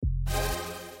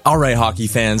All right, hockey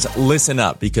fans, listen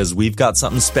up because we've got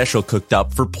something special cooked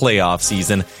up for playoff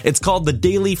season. It's called the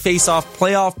Daily Face-Off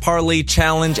Playoff Parlay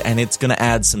Challenge, and it's going to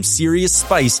add some serious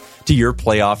spice to your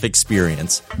playoff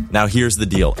experience. Now, here's the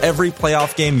deal. Every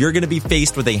playoff game, you're going to be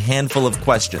faced with a handful of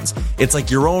questions. It's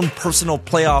like your own personal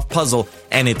playoff puzzle,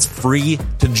 and it's free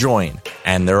to join.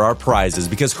 And there are prizes,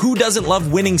 because who doesn't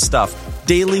love winning stuff?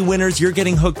 Daily winners, you're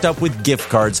getting hooked up with gift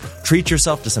cards. Treat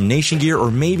yourself to some Nation gear or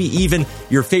maybe even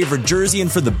your favorite jersey.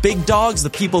 And for the big dogs, the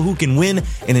people who can win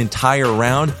an entire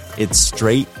round, it's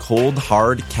straight, cold,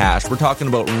 hard cash. We're talking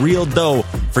about real dough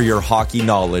for your hockey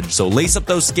knowledge. So lace up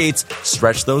those skates,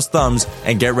 stretch those thumbs,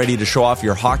 and get ready to show off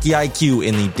your hockey IQ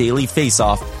in the Daily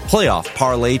Face-Off Playoff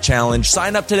Parlay Challenge.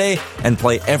 Sign up today and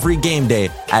play every game day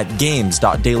at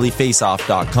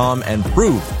games.dailyfaceoff.com and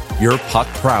prove your puck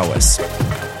prowess.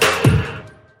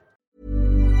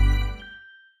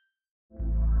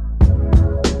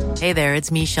 Hey there,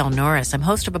 it's Michelle Norris. I'm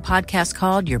host of a podcast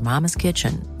called Your Mama's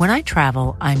Kitchen. When I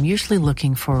travel, I'm usually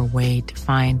looking for a way to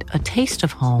find a taste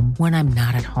of home when I'm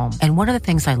not at home. And one of the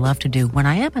things I love to do when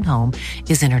I am at home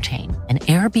is entertain. And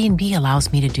Airbnb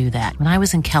allows me to do that. When I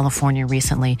was in California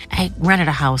recently, I rented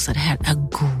a house that had a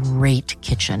great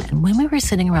kitchen. And when we were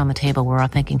sitting around the table, we're all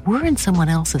thinking, we're in someone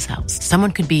else's house.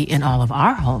 Someone could be in all of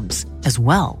our homes as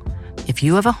well. If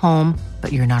you have a home,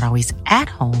 but you're not always at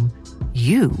home,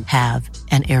 you have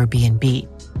an Airbnb.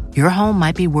 Your home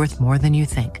might be worth more than you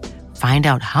think. Find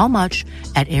out how much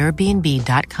at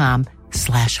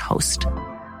airbnb.com/host.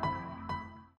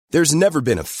 There's never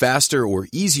been a faster or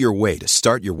easier way to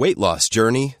start your weight loss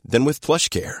journey than with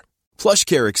PlushCare.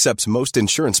 PlushCare accepts most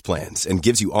insurance plans and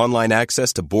gives you online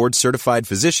access to board-certified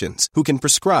physicians who can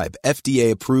prescribe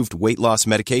FDA-approved weight loss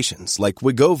medications like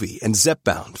Wegovy and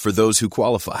Zepbound for those who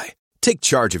qualify. Take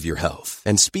charge of your health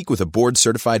and speak with a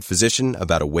board-certified physician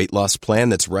about a weight loss plan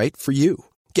that's right for you.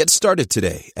 Get started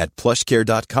today at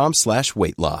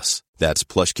plushcare.com/weight loss. That's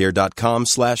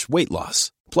plushcare.com/weight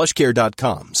loss.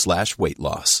 plushcare.com/weight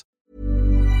loss.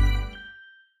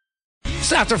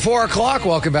 It's after 4 o'clock.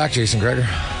 Welcome back, Jason Gregor.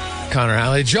 Connor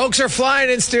Alley. Jokes are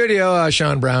flying in studio.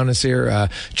 Sean Brown is here.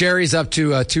 Jerry's up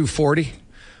to $240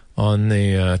 on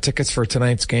the tickets for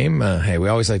tonight's game. Hey, we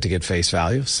always like to get face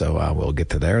value, so we'll get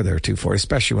to there. They're $240,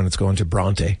 especially when it's going to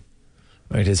Bronte.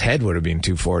 Right, his head would have been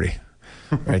 $240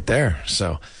 right there.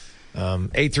 So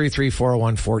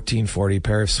 833-401-1440.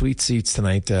 Pair of sweet seats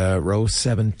tonight, row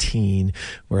 17,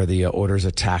 where the Oilers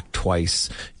attack twice.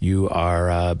 You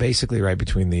are basically right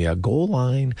between the goal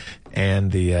line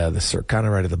and the kind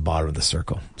of right at the bottom of the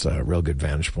circle. It's a real good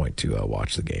vantage point to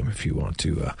watch the game if you want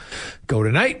to go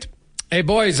tonight. Hey,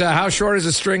 boys, how short is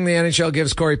a string the NHL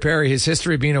gives Corey Perry? His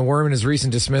history being a worm and his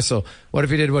recent dismissal. What if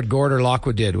he did what Gord or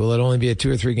Lockwood did? Will it only be a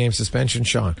 2 or 3 game suspension,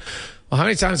 Sean? Well, how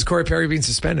many times has Corey Perry been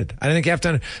suspended? I don't think you have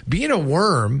to. Being a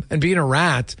worm and being a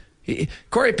rat,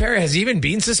 Corey Perry has even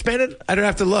been suspended? I don't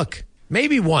have to look.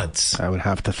 Maybe once. I would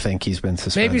have to think he's been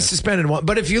suspended. Maybe suspended once.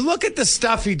 But if you look at the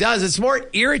stuff he does, it's more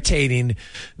irritating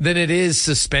than it is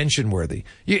suspension worthy.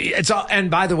 And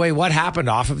by the way, what happened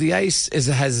off of the ice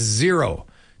has zero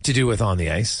to do with on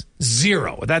the ice.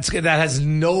 Zero. That has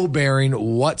no bearing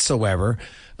whatsoever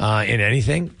in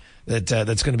anything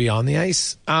that's going to be on the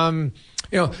ice.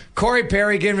 Corey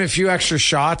Perry giving a few extra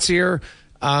shots here.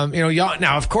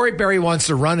 Now if Corey Perry wants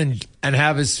to run and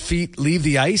have his feet leave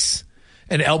the ice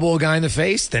and elbow a guy in the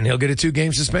face, then he'll get a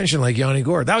 2-game suspension like Yanni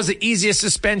Gord. That was the easiest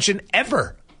suspension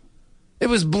ever. It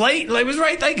was blatant. It was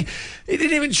right. Like, he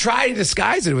didn't even try to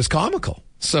disguise it. It was comical.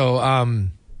 So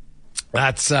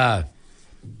that's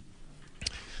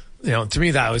to me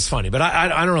that was funny. But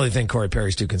I don't really think Corey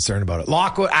Perry's too concerned about it.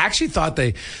 Lockwood, I actually thought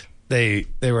they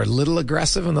were a little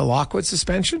aggressive in the Lockwood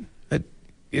suspension.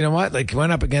 You know what? Like,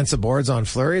 went up against the boards on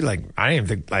Fleury. Like, I didn't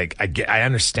think, like, I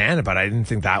understand it, but I didn't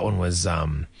think that one was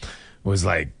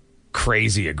like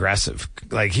crazy aggressive.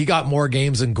 Like, he got more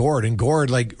games than Gord, and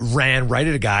Gord like ran right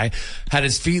at a guy, had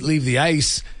his feet leave the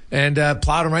ice, and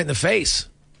plowed him right in the face.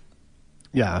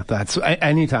 Yeah, that's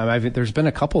anytime. There's been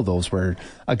a couple of those where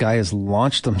a guy has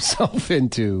launched himself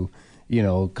into,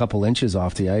 a couple inches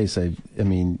off the ice. I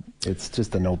mean, it's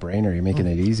just a no-brainer. You're making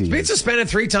it easy. He's been suspended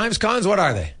 3 times, Cons. What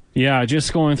are they? Yeah,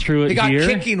 just going through it here. He got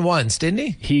kicking once, didn't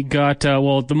he? He got,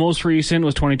 the most recent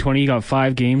was 2020. He got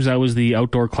 5 games. That was the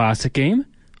Outdoor Classic game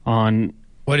on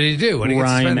What did he do? What did he get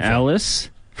Ryan suspended for? Ellis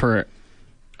for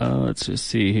Let's just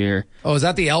see here. Oh, is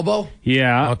that the elbow?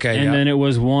 Yeah. Okay. And then it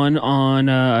was one on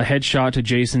a headshot to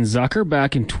Jason Zucker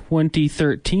back in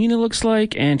 2013, it looks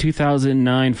like, and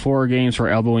 2009, 4 games for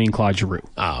elbowing Claude Giroux.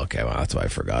 Oh, okay. Well, that's why I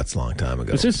forgot. It's a long time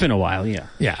ago. It's been a while, yeah.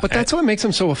 Yeah. But that's what makes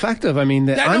him so effective. I mean,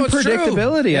 the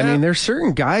unpredictability. Yeah. I mean, there's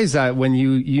certain guys that when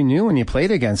you knew when you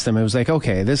played against them, it was like,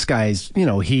 okay, this guy's,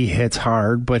 he hits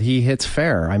hard, but he hits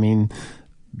fair. I mean,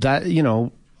 that,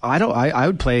 I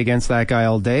would play against that guy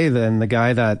all day than the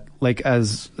guy that, like,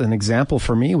 as an example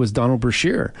for me, was Donald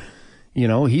Brashear.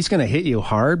 He's going to hit you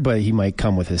hard, but he might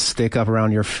come with his stick up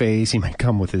around your face. He might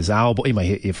come with his elbow. He might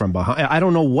hit you from behind. I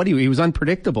don't know what he was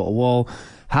unpredictable. Well,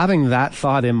 having that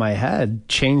thought in my head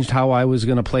changed how I was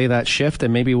going to play that shift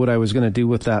and maybe what I was going to do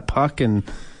with that puck. And,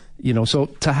 so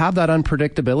to have that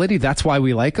unpredictability, that's why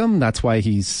we like him. That's why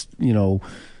he's,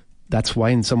 that's why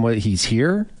in some way he's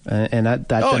here. And that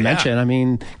dimension, I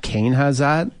mean, Kane has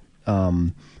that.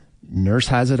 Nurse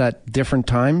has it at different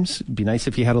times. It'd be nice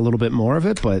if he had a little bit more of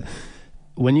it. But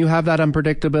when you have that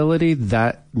unpredictability,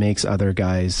 that makes other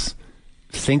guys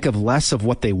think of less of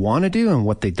what they want to do and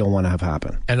what they don't want to have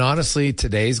happen. And honestly,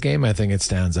 today's game, I think it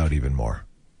stands out even more.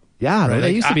 Yeah, right?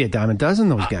 They used to be a dime a dozen,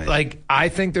 those guys. I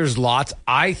think there's lots.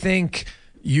 I think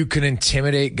you can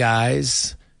intimidate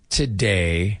guys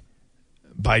today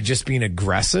by just being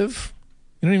aggressive.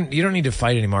 You don't need to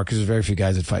fight anymore because there's very few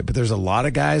guys that fight. But there's a lot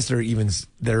of guys that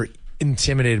are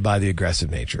intimidated by the aggressive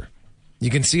nature.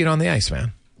 You can see it on the ice,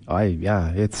 man. I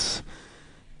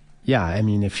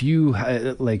mean, if you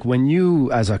when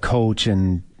you as a coach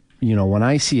and when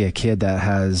I see a kid that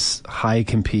has high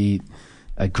compete,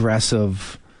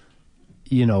 aggressive,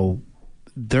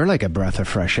 they're like a breath of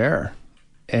fresh air,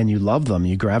 and you love them,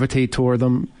 you gravitate toward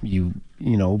them,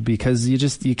 because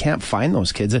you can't find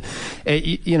those kids.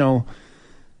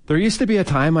 There used to be a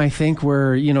time, I think,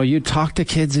 where you'd talk to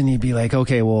kids and you'd be like,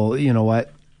 okay, well, you know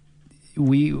what?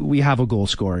 We have a goal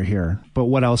scorer here, but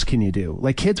what else can you do?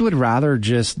 Like, kids would rather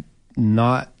just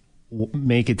not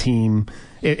make a team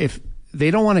if they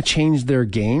don't want to change their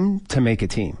game to make a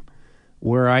team.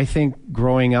 Where I think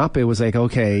growing up, it was like,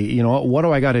 okay, what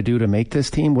do I got to do to make this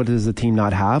team? What does the team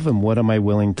not have? And what am I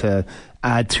willing to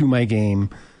add to my game?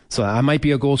 So I might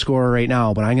be a goal scorer right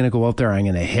now, but I'm going to go out there, I'm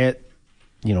going to hit,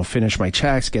 finish my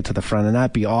checks, get to the front of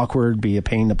that, be awkward, be a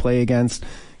pain to play against.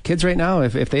 Kids right now,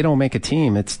 if they don't make a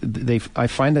team, I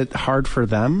find it hard for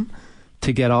them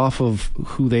to get off of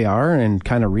who they are and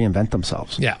kind of reinvent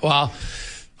themselves. Yeah, well,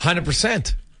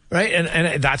 100%. Right.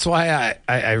 And that's why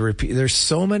I repeat, there's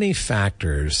so many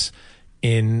factors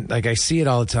in, like, I see it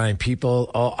all the time. People,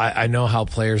 I know how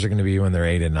players are going to be when they're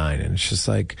 8 and 9. And it's just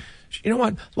like, you know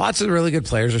what? Lots of really good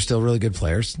players are still really good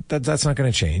players. That's not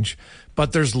going to change.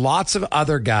 But there's lots of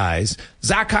other guys.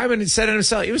 Zach Hyman said it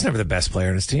himself. He was never the best player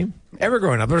in his team ever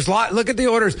growing up. There's look at the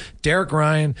orders. Derek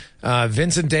Ryan,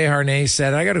 Vincent Desharnais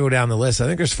said, I got to go down the list. I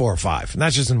think there's 4 or 5, and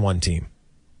that's just in one team.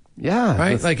 Yeah.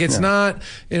 Right. Like, it's not,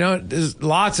 there's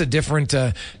lots of different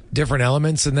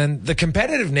elements. And then the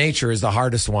competitive nature is the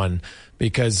hardest one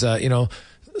because,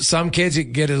 some kids, you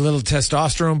get a little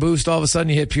testosterone boost. All of a sudden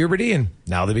you hit puberty and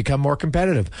now they become more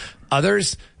competitive.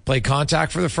 Others play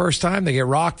contact for the first time. They get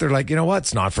rocked. They're like, you know what?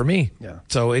 It's not for me. Yeah.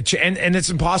 So and it's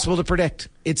impossible to predict.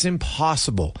 It's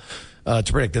impossible to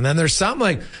predict. And then there's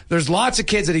there's lots of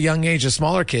kids at a young age, the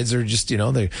smaller kids are just,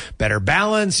 they're better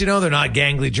balanced, they're not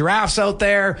gangly giraffes out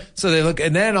there. So they look,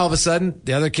 and then all of a sudden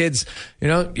the other kids,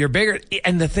 you're bigger.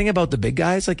 And the thing about the big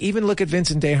guys, like, even look at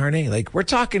Vincent Desharnais, like, we're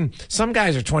talking, some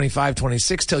guys are 25,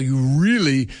 26 till you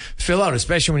really fill out,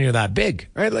 especially when you're that big,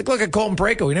 right? Like, look at Colton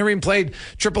Parayko. He never even played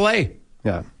AAA.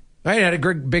 Yeah. Right. Had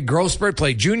a big growth spurt,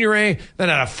 played junior A, then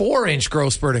had a 4-inch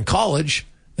growth spurt in college.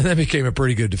 And then became a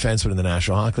pretty good defenseman in the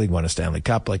National Hockey League, won a Stanley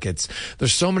Cup. Like,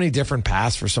 there's so many different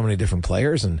paths for so many different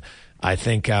players. And I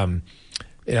think, I'm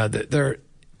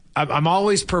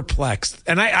always perplexed.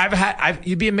 And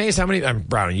you'd be amazed how many,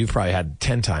 Brown, you've probably had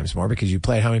 10 times more because you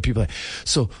played how many people.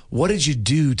 So what did you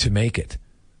do to make it?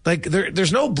 Like,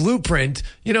 there's no blueprint.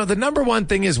 The number one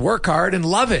thing is work hard and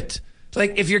love it.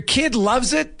 Like, if your kid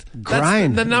loves it,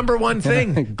 grind. That's the number one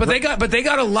thing. But they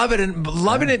got to love it, and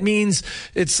loving it means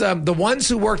it's the ones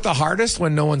who work the hardest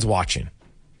when no one's watching.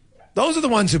 Those are the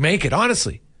ones who make it,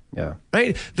 honestly. Yeah.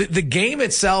 Right? The game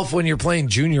itself, when you're playing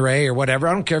junior A or whatever,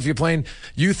 I don't care if you're playing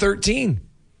U13.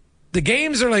 The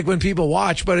games are like when people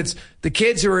watch, but it's the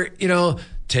kids who are,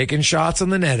 taking shots on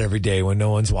the net every day when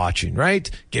no one's watching,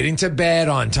 right? Getting to bed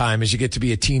on time as you get to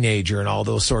be a teenager and all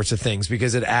those sorts of things,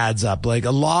 because it adds up. Like,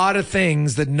 a lot of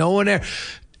things that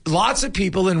lots of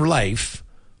people in life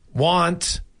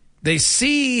they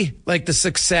see, like, the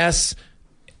success,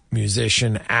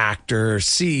 musician, actor,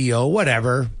 CEO,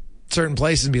 whatever, certain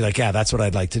places and be like, yeah, that's what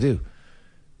I'd like to do.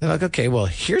 They're like, okay, well,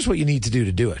 here's what you need to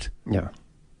do it. Yeah.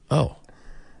 Oh,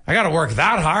 I got to work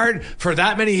that hard for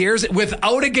that many years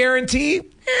without a guarantee?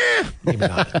 Maybe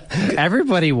not.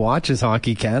 Everybody watches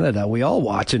Hockey Canada. We all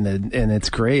watch it, and it's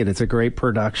great. It's a great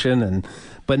production,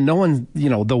 but no one,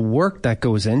 the work that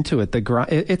goes into it,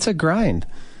 it's a grind,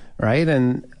 right?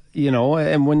 And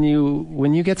and when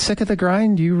you get sick of the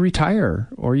grind, you retire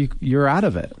or you're out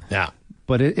of it. Yeah.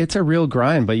 But it's a real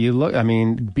grind. But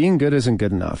being good isn't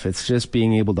good enough. It's just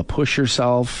being able to push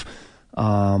yourself,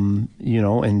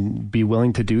 and be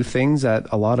willing to do things that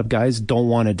a lot of guys don't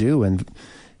want to do. And,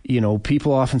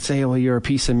 people often say, well, you're a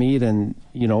piece of meat. And,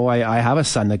 I have a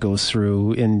son that goes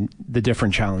through in the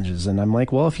different challenges. And I'm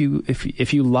like, well, if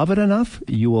you love it enough,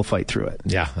 you will fight through it.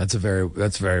 Yeah, that's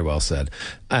very well said.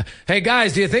 Hey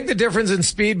guys, do you think the difference in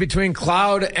speed between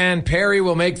Cloud and Perry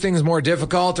will make things more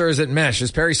difficult, or is it mesh?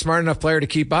 Is Perry smart enough player to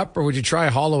keep up, or would you try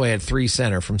Holloway at 3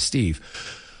 center from Steve?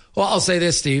 Well, I'll say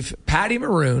this, Steve. Patty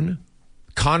Maroon,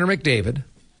 Connor McDavid.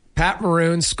 Pat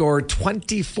Maroon scored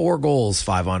 24 goals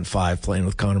 5-on-5 playing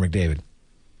with Connor McDavid.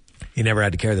 He never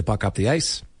had to carry the puck up the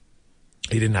ice.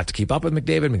 He didn't have to keep up with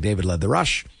McDavid. McDavid led the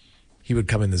rush. He would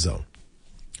come in the zone.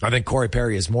 I think Corey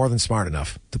Perry is more than smart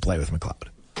enough to play with McLeod.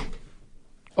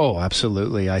 Oh,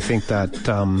 absolutely. I think that,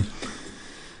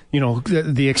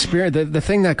 the experience, the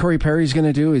thing that Corey Perry's going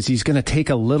to do is he's going to take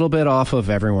a little bit off of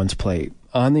everyone's plate.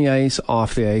 On the ice,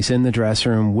 off the ice, in the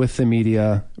dressing room, with the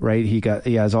media, right? He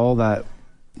has all that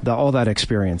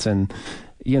experience. And,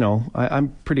 I'm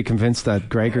pretty convinced that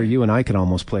Gregor, you and I could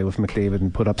almost play with McDavid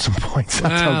and put up some points.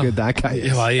 That's how good that guy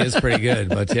is. Well, he is pretty good,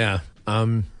 but yeah.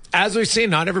 As we've seen,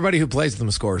 not everybody who plays them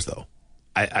scores, though.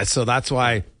 So that's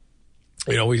why,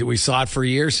 we saw it for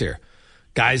years here.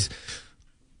 Guys,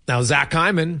 now Zach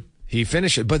Hyman, he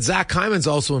finished it, but Zach Hyman's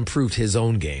also improved his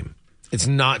own game. It's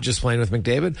not just playing with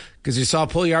McDavid, because you saw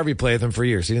Puljujarvi play with him for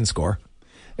years. He didn't score.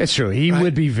 It's true. He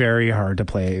would be very hard to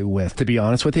play with, to be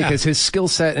honest with you, because his skill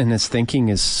set and his thinking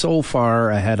is so far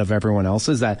ahead of everyone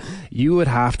else's that you would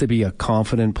have to be a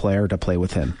confident player to play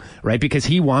with him, right? Because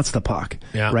he wants the puck,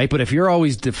 right? But if you're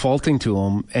always defaulting to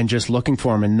him and just looking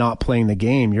for him and not playing the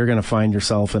game, you're going to find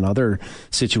yourself in other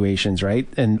situations, right?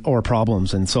 Or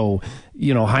problems. And so,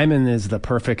 Hyman is the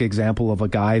perfect example of a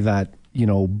guy that,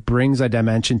 brings a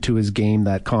dimension to his game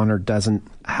that Connor doesn't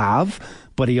have,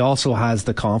 but he also has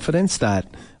the confidence that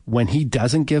when he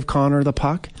doesn't give Connor the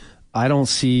puck, I don't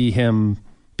see him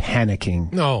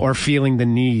panicking or feeling the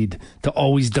need to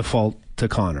always default to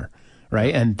Connor,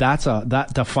 right? And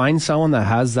to find someone that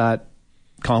has that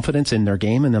confidence in their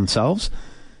game and themselves,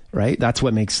 right? That's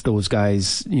what makes those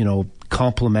guys,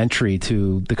 complementary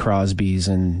to the Crosbys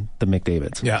and the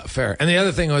McDavids. Yeah, fair. And the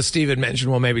other thing was Steve had mentioned,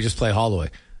 well, maybe just play Holloway.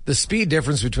 The speed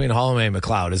difference between Holloway and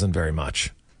McLeod isn't very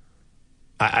much.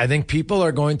 I think people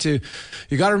are going to...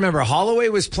 You got to remember, Holloway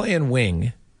was playing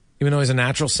wing, even though he's a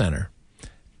natural center.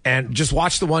 And just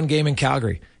watch the one game in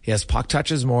Calgary. He has puck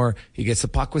touches more. He gets the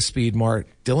puck with speed more.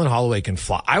 Dylan Holloway can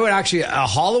fly. I would actually... A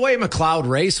Holloway-McLeod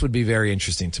race would be very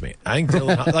interesting to me. I think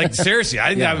Dylan... seriously, I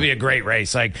think that would be a great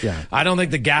race. I don't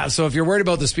think the gap... So if you're worried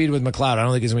about the speed with McLeod, I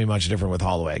don't think it's going to be much different with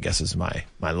Holloway, I guess is my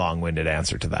long-winded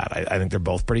answer to that. I think they're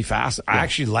both pretty fast. I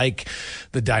actually like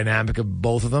the dynamic of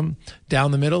both of them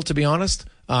down the middle, to be honest.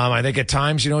 I think at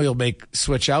times, you'll make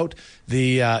switch out.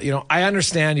 I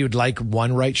understand you'd like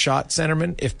one right shot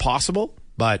centerman if possible,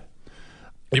 but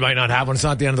you might not have one. It's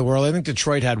not the end of the world. I think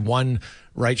Detroit had one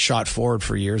right shot forward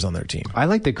for years on their team. I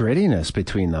like the grittiness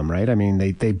between them, right? I mean,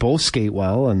 they both skate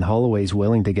well, and Holloway's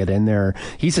willing to get in there.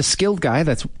 He's a skilled guy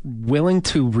that's willing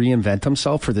to reinvent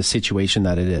himself for the situation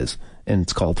that it is, and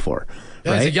it's called for.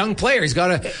 Yeah, right? He's a young player.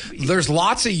 There's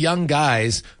lots of young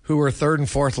guys who were third and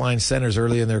fourth line centers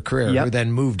early in their career who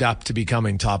then moved up to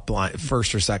becoming top line,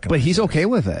 first or second. But he's okay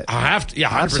with it. 100%.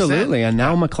 Absolutely. And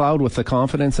now McLeod with the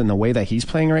confidence and the way that he's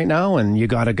playing right now, and you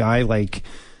got a guy like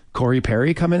Corey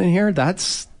Perry coming in here,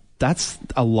 that's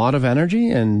a lot of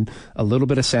energy and a little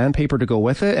bit of sandpaper to go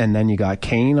with it. And then you got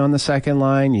Kane on the second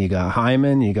line. You got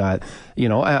Hyman. You got,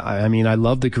 I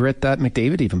love the grit that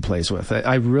McDavid even plays with.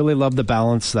 I really love the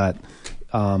balance that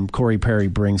Corey Perry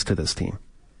brings to this team.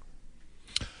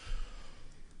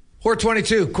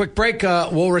 4:22, quick break.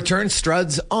 We'll return.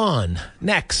 Struds on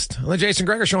next on the Jason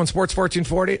Gregor Show on Sports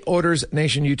 1440, Oilers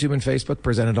Nation, YouTube and Facebook.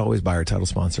 Presented always by our title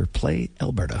sponsor,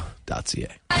 PlayAlberta.ca.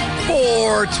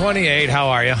 4:28. How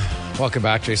are you? Welcome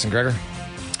back, Jason Gregor.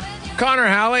 Connor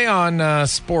Halley on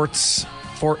Sports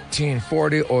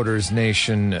 1440, Oilers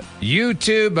Nation,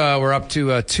 YouTube. We're up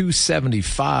to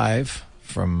 275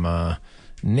 from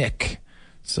Nick.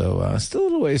 So still a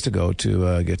little ways to go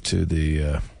to get to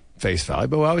the face value,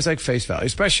 but we always like face value,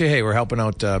 especially, hey, we're helping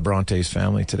out Bronte's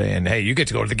family today, and hey, you get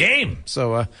to go to the game,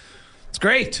 so it's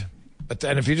great.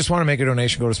 And if you just want to make a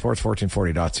donation, go to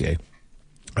sports1440.ca.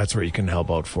 That's where you can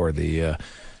help out for the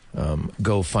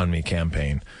GoFundMe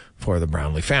campaign for the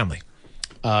Brownlee family.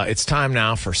 It's time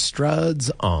now for Struds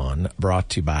On, brought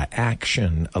to you by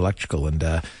Action Electrical.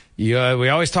 And we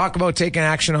always talk about taking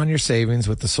action on your savings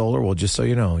with the solar. Well, just so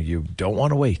you know, you don't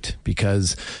want to wait,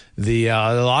 because a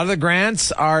lot of the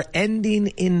grants are ending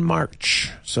in March.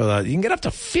 So you can get up to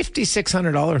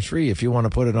 $5,600 free if you want to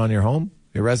put it on your home,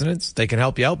 your residence. They can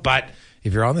help you out. But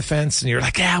if you're on the fence and you're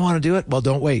like, yeah, I want to do it, well,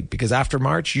 don't wait, because after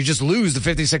March, you just lose the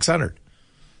 $5,600.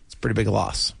 It's a pretty big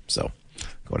loss. So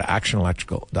go to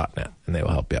actionelectrical.net and they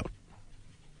will help you out.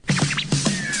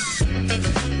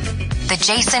 The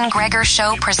Jason Gregor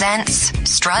Show presents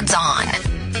Struds On.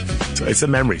 So it's the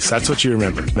memories. That's what you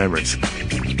remember. Memories.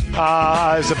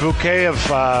 It's a bouquet of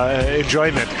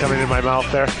enjoyment coming in my mouth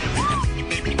there.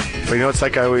 But you know, it's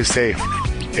like I always say,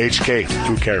 HK,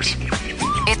 who cares?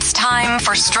 It's time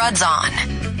for Struds On.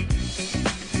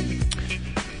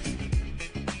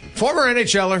 Former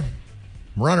NHLer,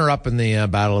 runner-up in the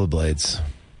Battle of the Blades,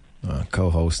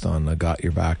 co-host on the Got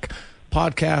Your Back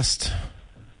podcast,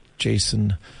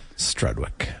 Jason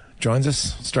Strudwick joins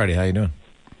us. Struddy, how you doing?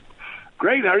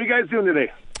 Great. How are you guys doing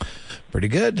today? Pretty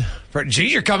good.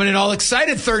 Geez, you're coming in all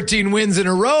excited. 13 wins in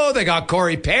a row. They got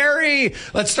Corey Perry.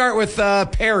 Let's start with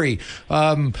Perry.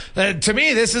 To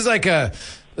me, this is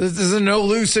a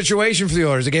no-lose situation for the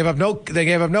Oilers. They gave up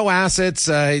no assets.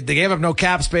 They gave up no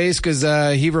cap space because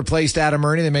he replaced Adam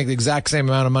Ernie. They make the exact same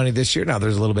amount of money this year. Now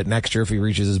there's a little bit next year if he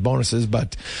reaches his bonuses,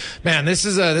 but man, this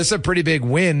is a pretty big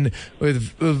win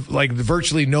with like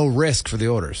virtually no risk for the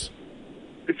Oilers.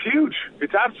 It's huge.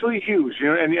 It's absolutely huge. You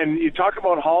know, and you talk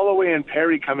about Holloway and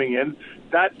Perry coming in.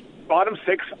 That bottom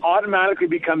six automatically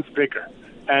becomes bigger.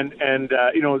 And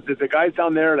you know, the guys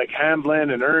down there like Hamblin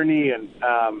and Ernie and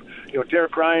you know,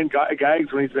 Derek Ryan,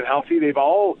 Gags, when he's been healthy, they've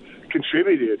all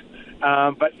contributed.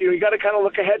 But you know, you got to kind of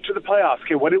look ahead to the playoffs.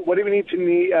 Okay, what do we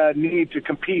need to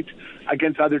compete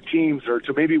against other teams, or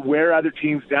to maybe wear other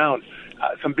teams down?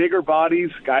 Some bigger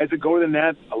bodies, guys that go to the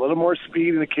net, a little more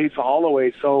speed in the case of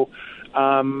Holloway. So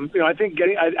you know, I think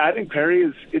Perry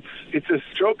is it's a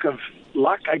stroke of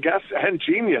luck, I guess, and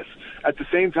genius at the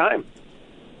same time.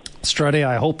 Struddy,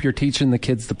 I hope you're teaching the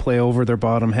kids to play over their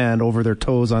bottom hand, over their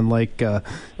toes, unlike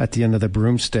at the end of the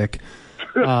broomstick.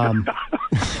 But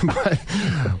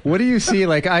what do you see?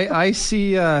 Like I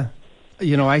see,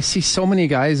 you know, I see so many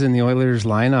guys in the Oilers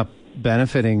lineup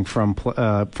benefiting from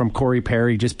Corey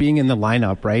Perry just being in the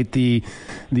lineup, right? The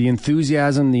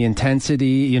enthusiasm, the intensity,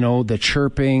 you know, the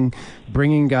chirping,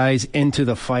 bringing guys into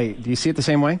the fight. Do you see it the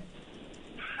same way?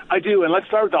 I do, and let's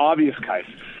start with the obvious guys.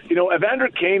 You know, Evander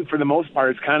Kane, for the most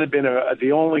part, has kind of been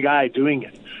the only guy doing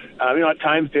it. You know, at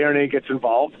times Darnay gets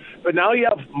involved, but now you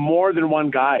have more than one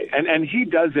guy, and he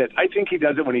does it. I think he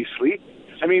does it when he sleeps.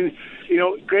 I mean, you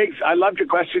know, Greg, I loved your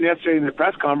question yesterday in the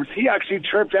press conference. He actually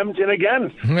chirped Edmonton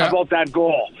again about that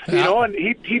goal. You know, and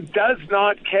he does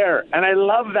not care, and I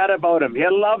love that about him. I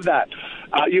love that.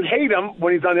 You hate him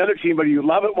when he's on the other team, but you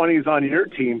love it when he's on your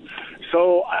team.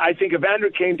 So I think Evander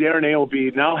Kane, Darnay will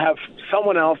now have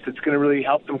someone else that's going to really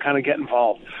help them kind of get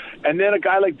involved. And then a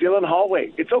guy like Dylan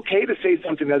Holloway. It's okay to say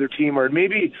something to the other team, or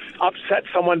maybe upset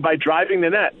someone by driving the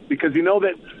net, because you know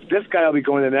that this guy will be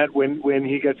going to the net when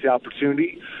he gets the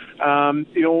opportunity. You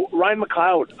know, Ryan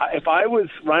McLeod. If I was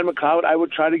Ryan McLeod, I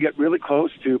would try to get really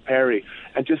close to Perry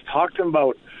and just talk to him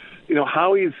about, you know,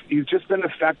 how he's just been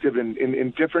effective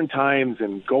in different times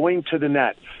and going to the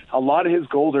net. A lot of his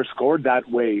goals are scored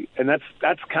that way, and that's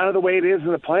kind of the way it is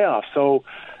in the playoffs. So,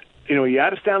 you know, you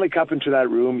add a Stanley Cup into that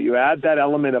room, you add that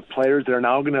element of players that are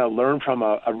now going to learn from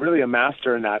a really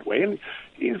master in that way. And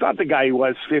he's not the guy he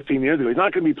was 15 years ago. He's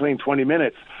not going to be playing 20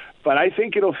 minutes. But I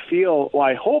think it'll feel, well,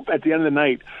 I hope at the end of the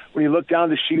night, when you look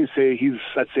down the sheet and say he's,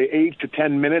 let's say, 8 to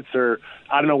 10 minutes, or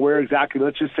I don't know where exactly,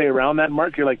 let's just say around that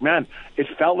mark, you're like, man, it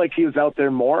felt like he was out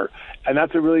there more. And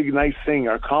that's a really nice thing,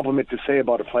 or compliment to say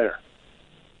about a player.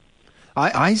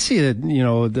 I see it, you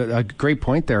know, a great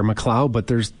point there, McLeod, but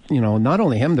there's, you know, not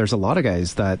only him, there's a lot of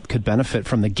guys that could benefit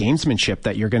from the gamesmanship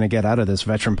that you're going to get out of this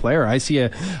veteran player. I see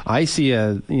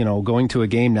a, you know, going to a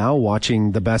game now,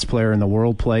 watching the best player in the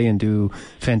world play and do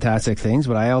fantastic things,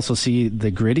 but I also see the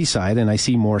gritty side, and I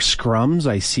see more scrums.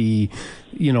 I see,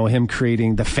 you know, him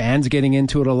creating, the fans getting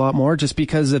into it a lot more just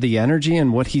because of the energy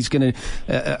and what he's going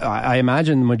to, I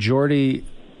imagine the majority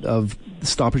of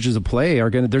stoppages of play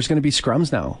there's going to be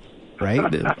scrums now. Right?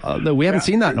 We haven't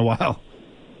seen that in a while.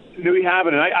 No, we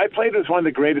haven't. And I played as one of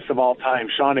the greatest of all time,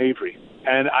 Sean Avery.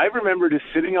 And I remember just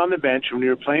sitting on the bench when we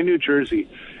were playing New Jersey,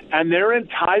 and their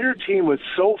entire team was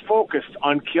so focused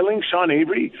on killing Sean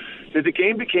Avery that the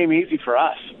game became easy for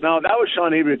us. Now, that was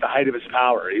Sean Avery at the height of his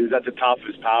power. He was at the top of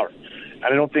his power. And I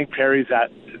don't think Perry's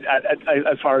at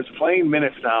as far as playing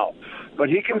minutes now. But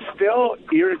he can still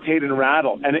irritate and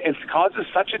rattle, and it causes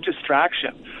such a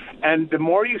distraction. And the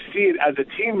more you see it as a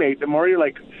teammate, the more you're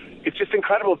like, it's just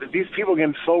incredible that these people get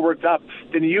so worked up.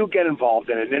 Then you get involved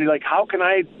in it. And then you're like, how can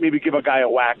I maybe give a guy a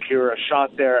whack here or a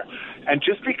shot there and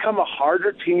just become a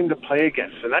harder team to play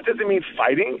against? And that doesn't mean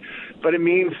fighting, but it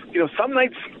means, some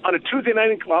nights on a Tuesday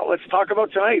night, well, let's talk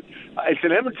about tonight. It's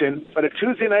in Edmonton, but a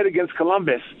Tuesday night against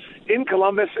Columbus. In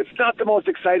Columbus, it's not the most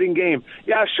exciting game.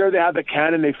 Yeah, sure, they have the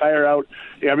cannon they fire out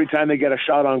every time they get a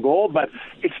shot on goal, but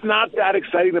it's not that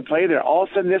exciting to play there. All of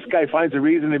a sudden, this guy finds a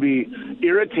reason to be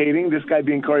irritating, this guy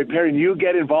being Corey Perry, and you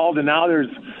get involved, and now there's,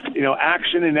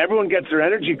 action, and everyone gets their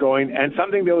energy going, and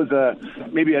something that was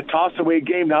maybe a toss-away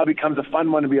game now becomes a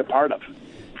fun one to be a part of.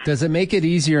 Does it make it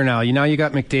easier now? You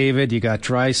got McDavid, you got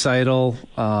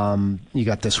Draisaitl, you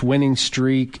got this winning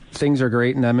streak. Things are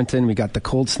great in Edmonton. We got the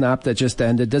cold snap that just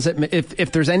ended. Does it,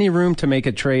 if there's any room to make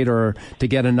a trade or to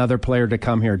get another player to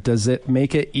come here, does it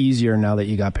make it easier now that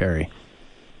you got Perry?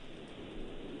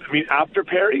 I mean, after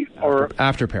Perry or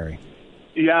after Perry?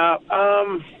 Yeah,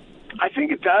 I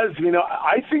think it does.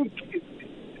 I think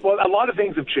a lot of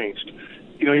things have changed.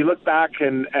 You look back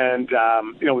and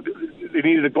they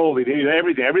needed a goalie. They needed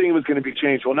everything. Everything was going to be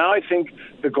changed. Well, now I think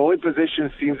the goalie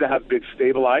position seems to have been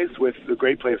stabilized with the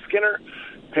great play of Skinner,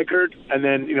 Pickard, and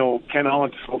then, Ken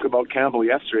Holland spoke about Campbell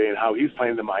yesterday and how he's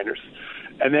playing the minors.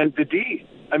 And then the D.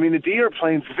 I mean, the D are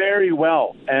playing very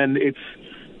well, and it's,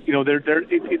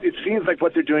 it seems like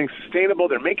what they're doing is sustainable.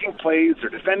 They're making plays. They're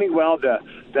defending well.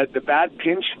 The bad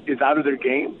pinch is out of their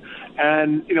game.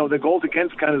 And, the goals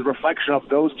against kind of a reflection of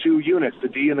those two units, the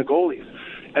D and the goalies.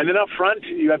 And then up front,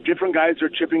 you have different guys who are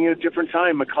chipping in at different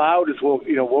time. McLeod is,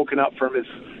 woken up from his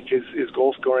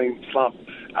goal-scoring slump.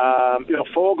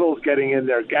 Fogel's getting in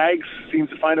there. Gags seems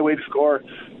to find a way to score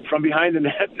from behind the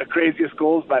net, the craziest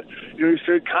goals. But,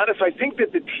 so I think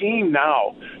that the team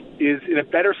now is in a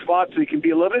better spot so you can be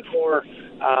a little bit more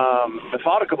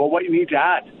methodical about what you need to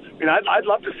add. I mean, I'd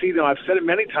love to see them. I've said it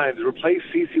many times. Replace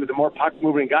Ceci with a more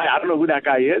puck-moving guy. I don't know who that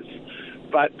guy is,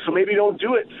 but so maybe don't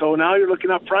do it. So now you're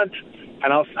looking up front,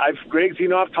 and Greg,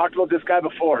 I've talked about this guy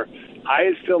before.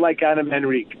 I still like Adam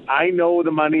Henrique. I know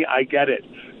the money. I get it,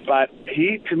 but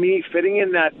he, to me, fitting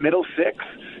in that middle six,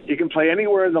 he can play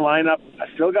anywhere in the lineup.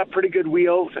 I still got pretty good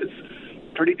wheels. It's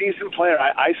a pretty decent player.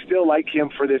 I still like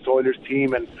him for this Oilers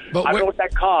team, and I don't know what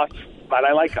that costs, but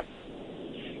I like him.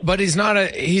 But he's not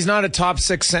a top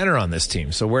six center on this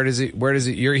team. So where does he?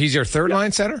 He's your third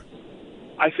line center?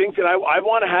 I think that I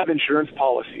want to have insurance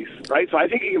policies, right? So I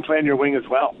think he can play on your wing as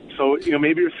well. So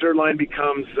maybe your third line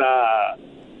becomes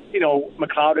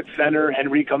McLeod at center,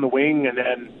 Henrique on the wing, and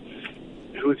then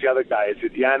who's the other guy? Is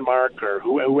it Janmark or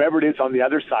whoever it is on the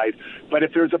other side? But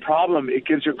if there's a problem, it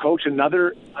gives your coach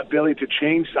another ability to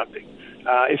change something.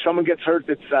 If someone gets hurt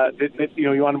that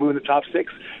you want to move in the top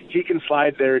six, he can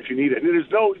slide there if you need it. And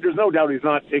there's no doubt he's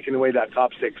not taking away that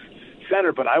top six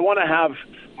center, but I want to have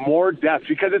more depth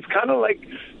because it's kind of like,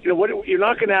 you're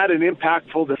not going to add an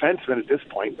impactful defenseman at this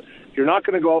point. You're not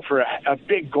going to go out for a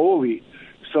big goalie.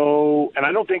 So, and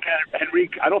I don't think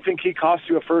Henrique, he costs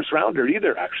you a first rounder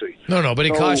either, actually. No, but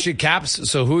he costs you caps.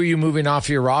 So who are you moving off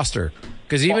your roster?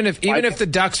 Because even if the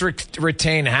Ducks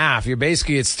retain half,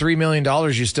 it's $3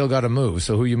 million you still got to move.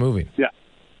 So who are you moving? Yeah,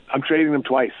 I'm trading them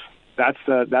twice. That's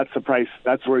the price.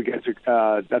 That's where it gets.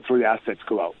 That's where the assets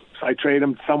go out. So I trade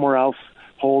them somewhere else,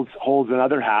 holds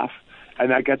another half,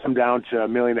 and that gets them down to $1.5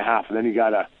 million. And then you got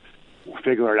to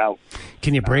figure it out.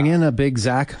 Can you bring in a big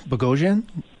Zach Bogosian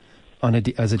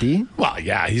as a D? Well,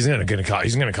 yeah, he's going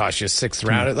to cost you a sixth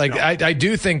round. Like I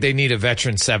do think they need a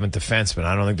veteran seventh defenseman.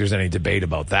 I don't think there's any debate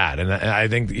about that. And I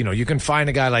think you can find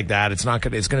a guy like that. It's going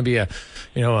to be a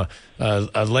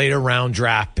later round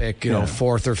draft pick,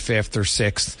 fourth or fifth or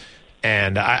sixth.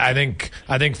 And I think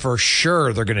for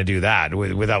sure they're going to do that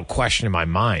without question in my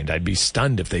mind. I'd be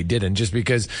stunned if they didn't, just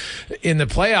because in the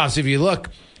playoffs, if you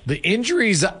look, the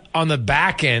injuries on the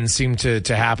back end seem to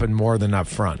happen more than up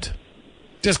front.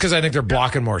 Just because I think they're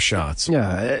blocking more shots.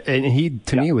 Yeah, and he,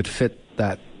 to me, would fit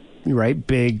that, right?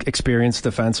 Big, experienced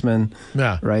defenseman.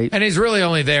 Yeah. Right? And he's really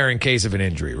only there in case of an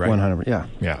injury, right? 100%, yeah.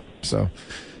 Yeah, so...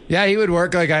 Yeah, he would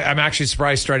work. Like I'm actually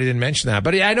surprised Struddy didn't mention that.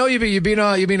 But I know you've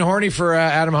been horny for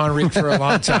Adam Henrique for a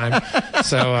long time.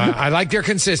 So I like your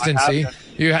consistency.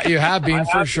 You have been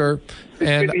for sure.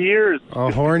 And years.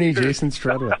 Oh, horny Jason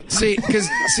Struddy. See,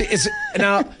 it's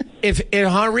now if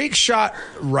Henrique shot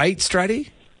right, Struddy,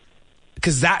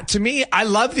 because that, to me, I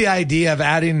love the idea of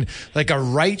adding like a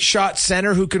right shot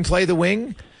center who can play the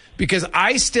wing. Because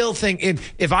I still think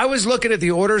if I was looking at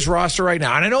the Oilers roster right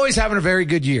now, and I know he's having a very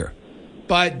good year,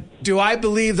 but do I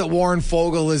believe that Warren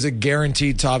Foegele is a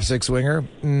guaranteed top 6 winger?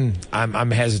 I'm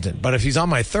hesitant. But if he's on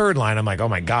my third line, I'm like, oh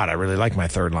my God, I really like my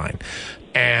third line.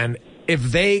 And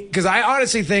because I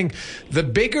honestly think the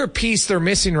bigger piece they're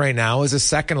missing right now is a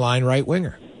second line right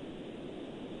winger.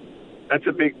 That's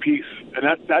a big piece, and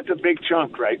that's a big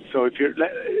chunk, right? So if you're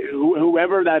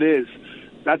whoever that is,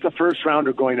 that's a first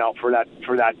rounder going out for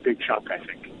that big chunk, I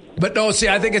think. But no, see,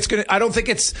 I think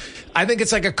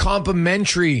it's like a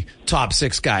complimentary top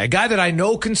 6 guy, a guy that I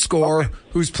know can score,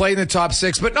 who's playing the top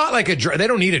 6, but not like they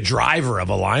don't need a driver of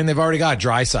a line. They've already got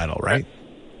Draisaitl, right?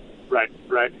 Right.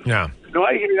 Yeah. No,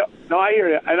 I hear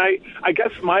you, and I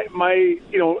guess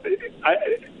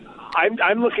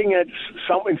I'm looking at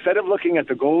instead of looking at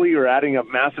the goalie or adding a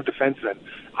massive defenseman,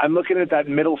 I'm looking at that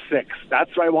middle 6.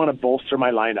 That's where I want to bolster my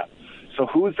lineup. So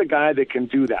who's the guy that can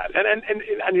do that?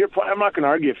 And your point, I'm not going to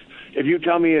argue if you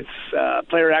tell me it's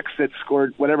player X that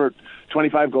scored whatever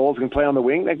 25 goals and can play on the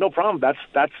wing. Like, no problem.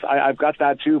 I've got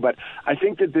that too. But I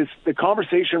think that the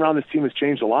conversation around this team has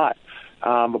changed a lot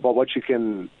about what you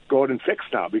can go out and fix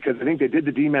now, because I think they did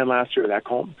the D-man last year at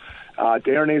Ekholm.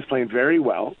 Desharnais is playing very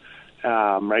well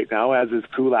right now, as is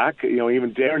Kulak.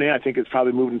 Even Desharnais, I think, is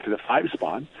probably moving to the 5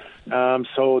 spot.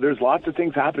 So there's lots of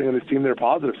things happening on this team that are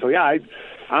positive. So yeah,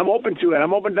 I'm open to it.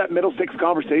 I'm open to that middle 6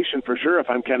 conversation for sure if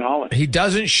I'm Ken Holland. He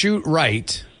doesn't shoot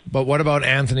right, but what about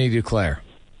Anthony Duclair?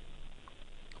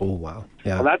 Oh, wow.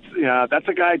 Yeah. Well, that's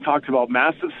a guy I talked about.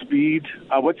 Massive speed.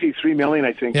 What's he, $3 million,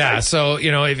 I think. Yeah, right? so,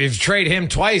 if you trade him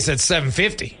twice, that's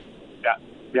 $750.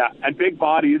 Yeah, and big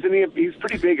body, isn't he? He's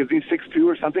pretty big. Is he 6'2"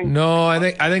 or something? No, I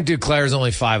think Duclair is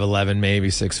only 5'11", maybe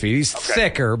 6 feet. He's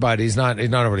thicker, but he's not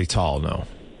overly tall, no.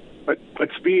 But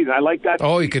speed, I like that.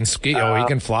 Oh, he can ski. He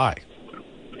can fly.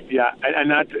 Yeah,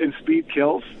 and speed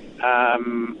kills.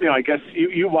 I guess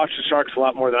you watch the Sharks a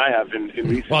lot more than I have in recent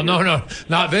years. Well, no,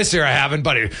 not this year I haven't,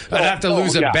 but I'd have to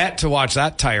lose a bet to watch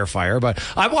that tire fire. But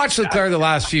I've watched Leclerc the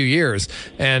last few years,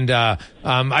 and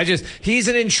he's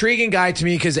an intriguing guy to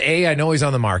me because I know he's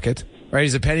on the market. Right,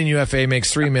 he's a pending UFA,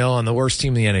 makes $3 million on the worst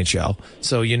team in the NHL,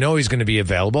 so he's going to be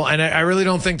available. And I really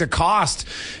don't think the cost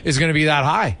is going to be that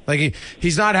high. Like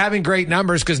he's not having great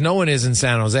numbers because no one is in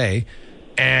San Jose.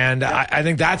 And I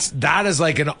think that is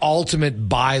like an ultimate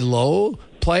buy low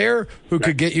player who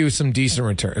could get you some decent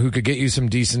return, who could get you some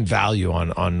decent value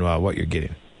on what you're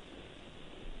getting.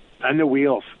 And the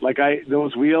wheels,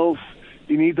 those wheels,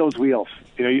 you need those wheels.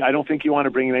 I don't think you want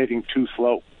to bring in anything too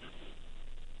slow.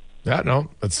 Yeah, no,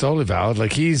 that's totally valid.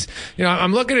 Like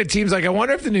I'm looking at teams like I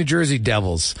wonder if the New Jersey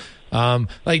Devils, do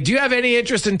you have any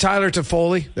interest in Tyler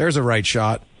Toffoli? There's a right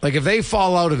shot. Like if they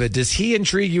fall out of it, does he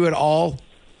intrigue you at all?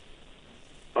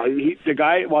 The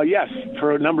guy, well, yes,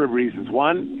 for a number of reasons.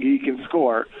 One, he can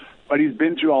score, but he's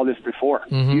been through all this before.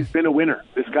 Mm-hmm. He's been a winner.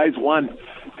 This guy's won.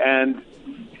 And,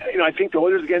 I think the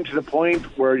Oilers are getting to the point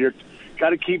where you're got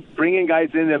to keep bringing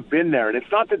guys in that have been there. And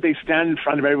it's not that they stand in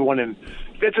front of everyone and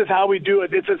this is how we do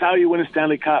it, this is how you win a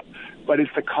Stanley Cup. But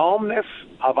it's the calmness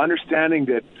of understanding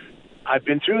that I've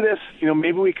been through this,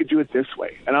 maybe we could do it this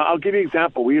way. And I'll give you an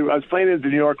example. I was playing in the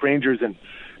New York Rangers, and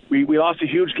we lost a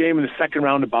huge game in the second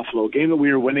round of Buffalo, a game that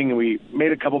we were winning, and we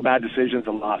made a couple bad decisions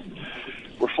and lost.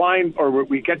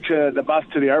 We get to the bus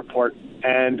to the airport,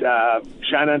 and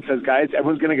Shannon says, guys,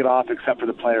 everyone's going to get off except for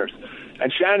the players.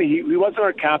 And Shannon, he wasn't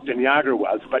our captain, Yager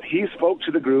was, but he spoke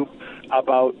to the group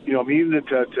about, needing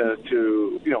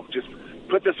to just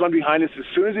put this one behind us. As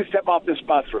soon as we step off this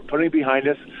bus, we're putting it behind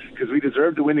us because we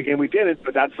deserved to win the game. We didn't,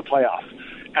 but that's the playoffs.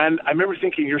 And I remember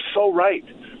thinking, you're so right.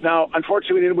 Now,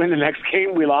 unfortunately, we didn't win the next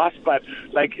game. We lost, but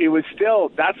it was still,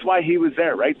 that's why he was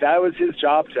there, right? That was his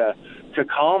job to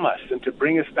calm us and to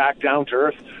bring us back down to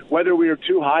earth, whether we were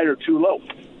too high or too low.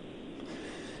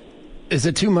 Is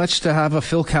it too much to have a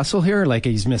Phil Kessel here? Like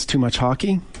he's missed too much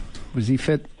hockey? Was he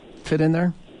fit in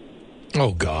there?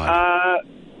 Oh, God.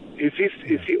 Is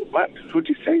he what? Who'd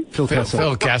you say? Phil Kessel.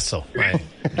 Phil Kessel. Right.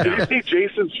 Did you say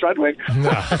Jason Strudwick?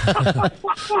 No.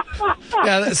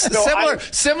 Yeah,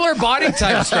 similar body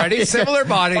type, Struddy. Similar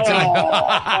body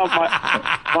type.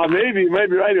 Maybe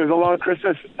right. It was a long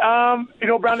Christmas. Brown,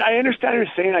 I understand what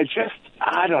you're saying.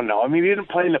 I don't know. I mean, he didn't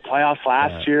play in the playoffs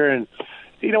last year, and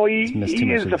he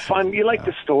is the fun. You like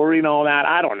the story and all that.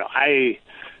 I don't know.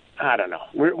 I don't know.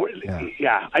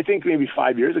 I think maybe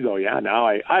 5 years ago. Yeah, now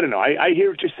I don't know. I hear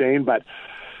what you're saying, but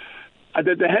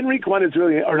the Henrique one is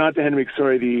really, or not the Henrique,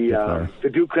 sorry, the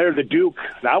Duclair, the Duke.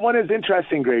 That one is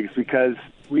interesting, Greg, because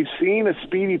we've seen a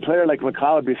speedy player like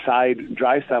McLeod beside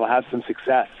Draisaitl have some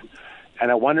success.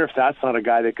 And I wonder if that's not a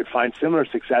guy that could find similar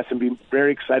success and be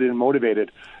very excited and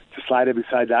motivated to slide in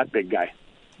beside that big guy.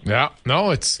 Yeah,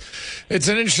 no, it's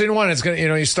an interesting one. It's gonna,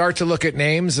 you start to look at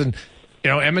names, and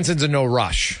Edmonton's in no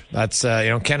rush. That's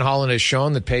Ken Holland has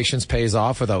shown that patience pays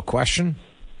off without question,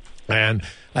 and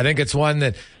I think it's one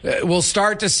that we'll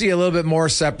start to see a little bit more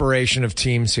separation of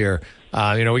teams here.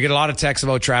 We get a lot of texts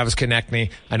about Travis Konechny.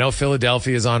 I know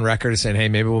Philadelphia is on record as saying, "Hey,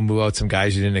 maybe we'll move out some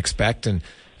guys you didn't expect." And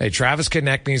hey, Travis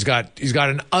Konechny's got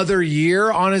an other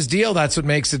year on his deal. That's what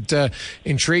makes it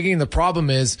intriguing. The problem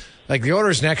is, like, the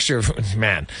Oilers next year,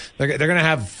 man, they're going to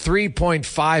have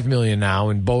 $3.5 million now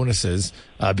in bonuses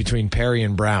between Perry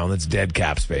and Brown. That's dead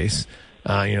cap space.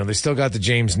 They still got the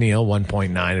James Neal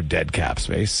 1.9 of dead cap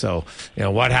space. So,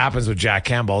 what happens with Jack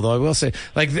Campbell? Although I will say,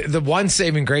 like, the one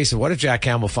saving grace of what if Jack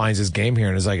Campbell finds his game here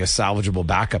and is like a salvageable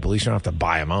backup? At least you don't have to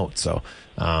buy him out. So,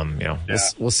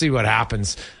 we'll see what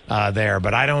happens there.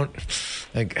 But I don't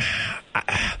think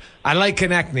I like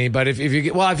Konechny. But if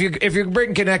you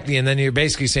bring Konechny and then you're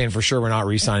basically saying for sure we're not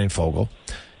re-signing Foegele,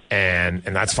 and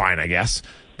that's fine, I guess.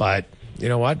 But you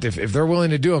know what? If they're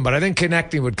willing to do him, but I think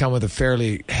Konechny would come with a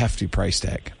fairly hefty price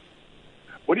tag.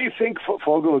 What do you think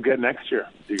Foegele will get next year,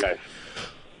 you guys?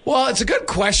 Well, it's a good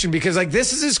question because, like,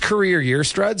 this is his career year,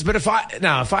 Struds. But if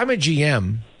I'm a GM,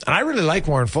 and I really like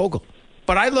Warren Foegele,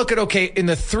 but I look at, okay, in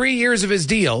the 3 years of his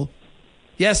deal,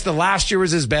 yes, the last year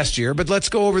was his best year, but let's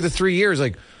go over the 3 years.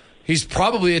 Like, he's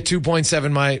probably a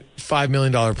 $2.75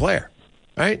 million player,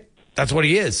 right? That's what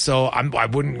he is. So I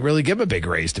wouldn't really give him a big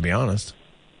raise, to be honest.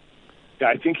 Yeah,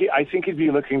 I think he'd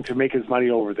be looking to make his money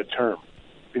over the term.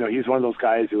 He's one of those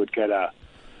guys who would get a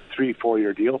 3-4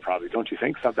 year deal, probably. Don't you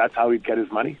think? So that's how he'd get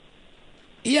his money.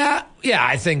 Yeah,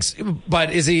 I think so.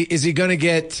 But is he going to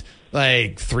get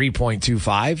like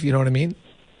 3.25? You know what I mean?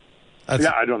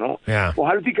 I don't know. Yeah. Well,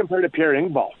 how does he compare to Pierre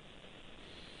Engvall?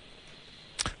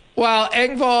 Well,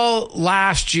 Engvall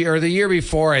last year or the year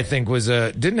before, I think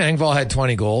didn't Engvall had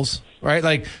 20 goals, right?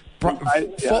 Like.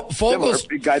 Fogel's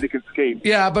big guy that can skate.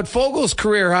 Yeah, but Fogel's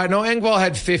career high. No, Engvall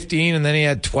had 15, and then he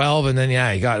had 12, and then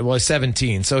he got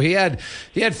 17. So he had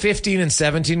 15 and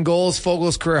 17 goals.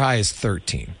 Fogel's career high is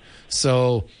 13.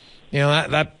 So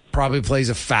that probably plays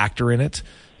a factor in it.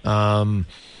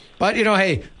 But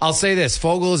hey, I'll say this: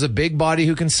 Foegele is a big body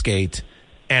who can skate,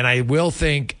 and I will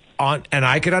think and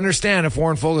I could understand if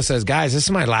Warren Foegele says, "Guys, this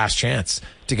is my last chance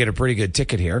to get a pretty good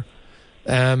ticket here."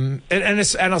 And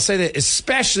I'll say that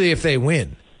especially if they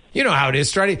win. You know how it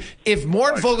is, Strutty. If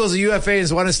Morton Fogel's a UFA and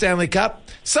has won a Stanley Cup,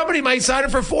 somebody might sign him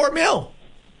for $4 million.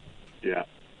 Yeah,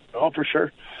 for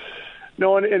sure.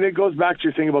 No, and it goes back to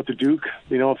your thing about the Duke.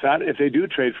 If they do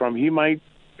trade for him, he might,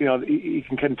 he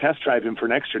can test drive him for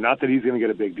next year. Not that he's going to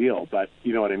get a big deal, but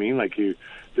you know what I mean. Like they're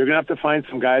going to have to find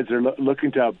some guys that are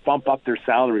looking to bump up their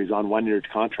salaries on 1 year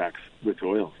contracts with the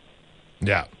Oilers.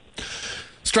 Yeah.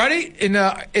 Strutty,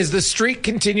 is the streak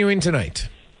continuing tonight?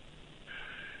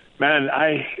 Man,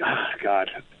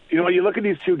 God. You look at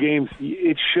these two games,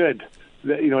 it should.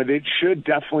 It should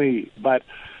definitely, but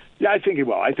yeah, I think it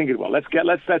will. Let's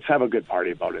have a good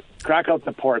party about it. Crack out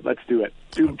the port. Let's do it.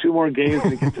 Two more games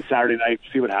and get to Saturday night.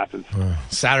 See what happens.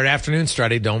 Saturday afternoon,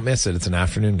 Strutty. Don't miss it. It's an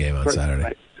afternoon game on Saturday.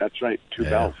 Right. That's right. Two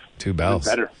bells. Two bells.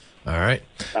 Better. All right.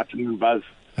 Afternoon buzz.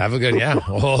 Have a good,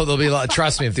 there'll be a lot.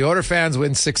 Trust me, if the Oilers fans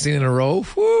win 16 in a row,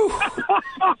 whoo,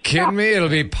 kidding me? It'll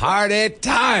be party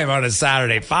time on a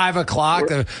Saturday, 5 o'clock.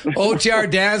 The OTR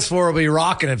dance floor will be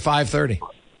rocking at 5:30.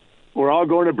 We're all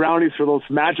going to Brownies for those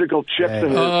magical chips. Hey.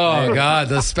 Oh, God,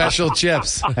 the special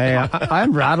chips. Hey,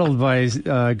 I'm rattled by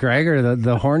Gregor,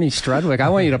 the horny Strudwick. I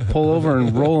want you to pull over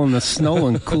and roll in the snow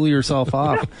and cool yourself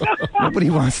off. Nobody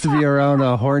wants to be around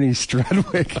a horny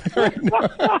Strudwick right now.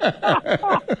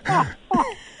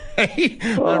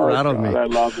 That rattled me. I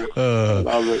love it.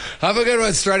 Have a good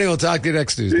one, Strutty. We'll talk to you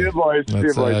next Tuesday. See you, boys.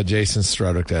 Jason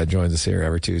Strudwick joins us here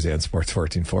every Tuesday on Sports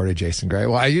 1440. Jason Gray.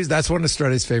 Well, that's one of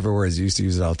Strutty's favorite words. I used to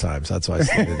use it all the time, so that's why I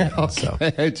said it.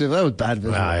 Okay. So. That was bad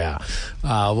business. Yeah.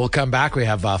 We'll come back. We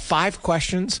have 5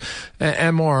 questions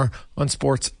and more on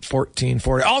Sports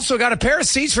 1440. Also got a pair of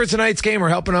seats for tonight's game. We're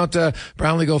helping out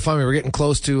Brownlee GoFundMe. We're getting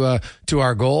close to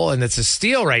our goal, and it's a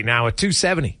steal right now at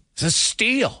 $270. It's a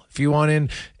steal. If you want in,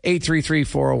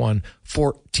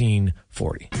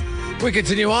 833-401-1440. We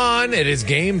continue on. It is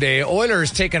game day.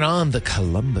 Oilers taking on the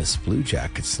Columbus Blue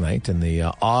Jackets tonight. And the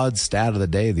odd stat of the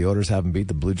day, the Oilers haven't beat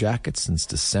the Blue Jackets since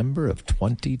December of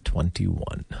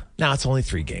 2021. Now, it's only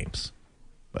 3 games.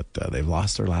 But they've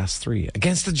lost their last 3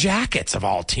 against the Jackets of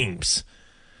all teams.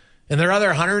 And their other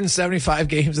 175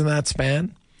 games in that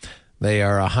span, they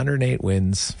are 108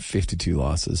 wins, 52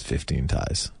 losses, 15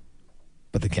 ties.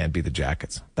 But they can't beat the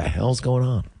Jackets. What the hell's going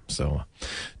on? So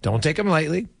don't take them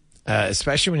lightly.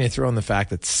 especially when you throw in the fact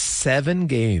that 7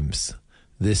 games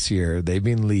this year they've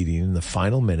been leading in the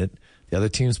final minute. The other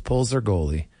team pulls their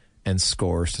goalie and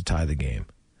scores to tie the game.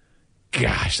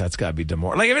 Gosh, that's got to be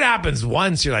demoralizing. Like, if it happens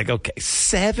once, you're like, okay,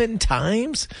 7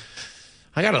 times?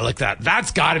 I got to look that.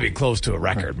 That's got to be close to a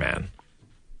record, man.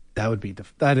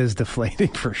 That is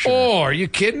deflating for sure. Oh, are you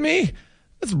kidding me?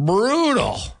 That's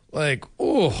brutal. Like,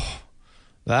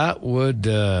 that would,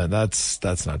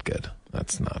 that's not good.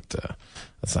 That's not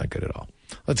good at all.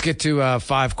 Let's get to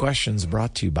 5 questions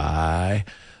brought to you by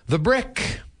The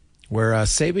Brick. We're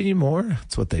saving you more.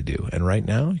 That's what they do. And right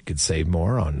now, you could save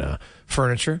more on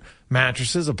furniture,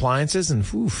 mattresses, appliances, and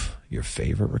your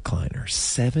favorite recliner.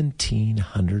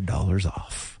 $1,700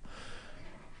 off.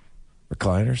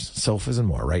 Recliners, sofas, and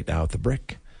more right now at The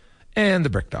Brick and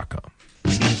thebrick.com.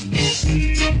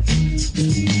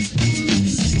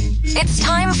 It's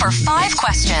time for 5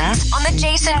 questions on the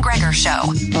Jason Gregor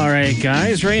Show. All right,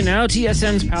 guys. Right now,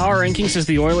 TSN's power rankings has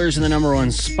the Oilers in the number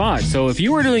 1 spot. So if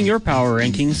you were doing your power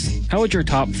rankings, how would your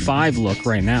top 5 look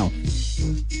right now?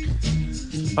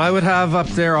 I would have up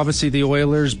there, obviously, the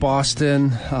Oilers,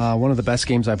 Boston. One of the best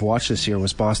games I've watched this year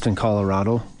was Boston,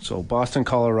 Colorado. So Boston,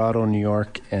 Colorado, New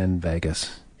York, and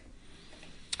Vegas.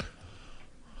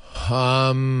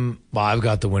 Well, I've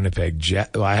got the Winnipeg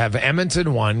Jets. Well, I have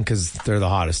Edmonton 1 because they're the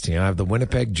hottest team. I have the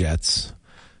Winnipeg Jets.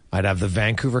 I'd have the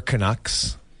Vancouver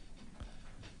Canucks.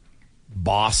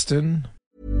 Boston.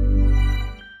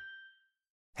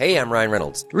 Hey, I'm Ryan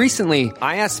Reynolds. Recently,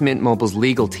 I asked Mint Mobile's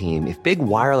legal team if big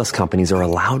wireless companies are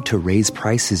allowed to raise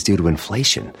prices due to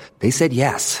inflation. They said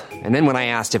yes. And then when I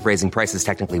asked if raising prices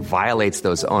technically violates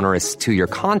those onerous 2-year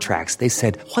contracts, they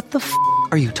said, "What the f***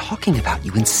 are you talking about,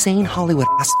 you insane Hollywood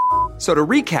ass?" So to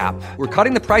recap, we're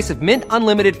cutting the price of Mint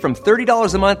Unlimited from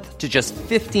 $30 a month to just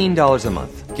 $15 a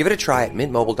month. Give it a try at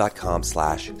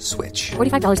mintmobile.com/switch.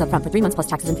 $45 up front for 3 months plus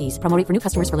taxes and fees. Promo rate for new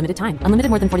customers for limited time. Unlimited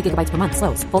more than 40 gigabytes per month.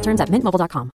 Slows full terms at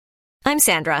mintmobile.com. I'm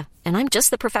Sandra, and I'm just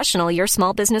the professional your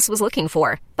small business was looking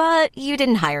for. But you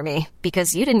didn't hire me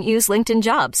because you didn't use LinkedIn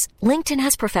Jobs. LinkedIn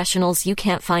has professionals you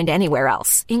can't find anywhere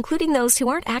else, including those who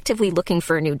aren't actively looking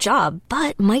for a new job,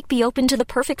 but might be open to the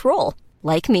perfect role,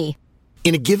 like me.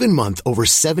 In a given month, over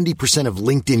 70% of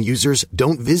LinkedIn users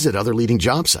don't visit other leading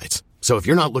job sites. So if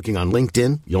you're not looking on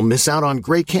LinkedIn, you'll miss out on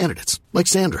great candidates like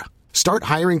Sandra. Start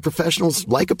hiring professionals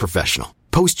like a professional.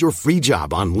 Post your free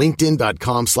job on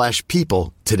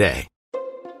linkedin.com/people today.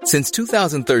 Since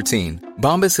 2013,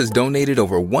 Bombas has donated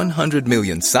over 100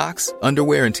 million socks,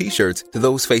 underwear, and T-shirts to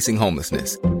those facing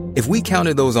homelessness. If we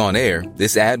counted those on air,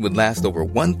 this ad would last over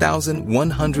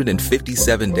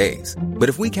 1,157 days. But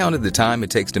if we counted the time it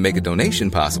takes to make a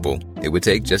donation possible, it would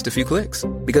take just a few clicks.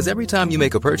 Because every time you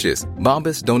make a purchase,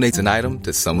 Bombas donates an item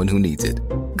to someone who needs it.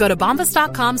 Go to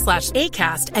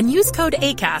bombas.com/ACAST and use code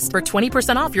ACAST for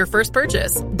 20% off your first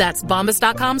purchase. That's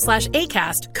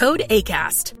bombas.com/ACAST, code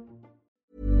ACAST.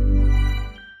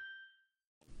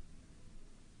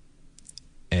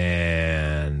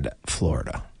 And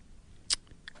Florida.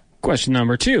 Question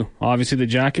number 2. Obviously, the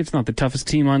Jackets, not the toughest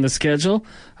team on the schedule.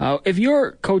 If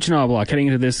you're Coach Knobloch heading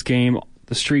into this game,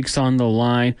 the streak's on the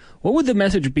line, what would the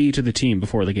message be to the team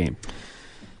before the game?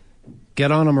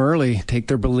 Get on them early. Take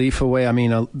their belief away. I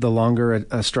mean, the longer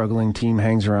a struggling team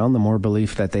hangs around, the more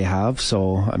belief that they have.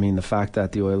 So, I mean, the fact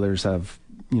that the Oilers have,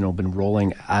 been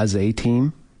rolling as a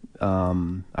team,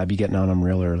 I'd be getting on them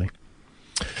real early.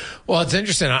 Well, it's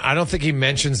interesting. I don't think he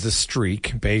mentions the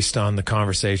streak based on the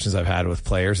conversations I've had with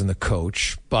players and the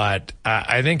coach, but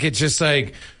I think it's just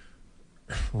like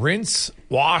rinse,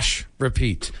 wash,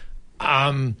 repeat.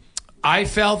 I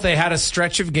felt they had a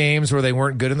stretch of games where they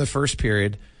weren't good in the first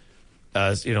period.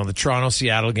 The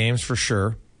Toronto-Seattle games for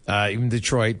sure, even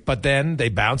Detroit, but then they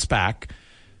bounced back.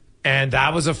 And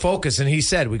that was a focus. And he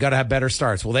said, we got to have better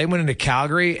starts. Well, they went into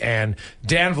Calgary, and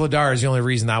Dan Vladar is the only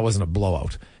reason that wasn't a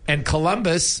blowout. And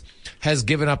Columbus has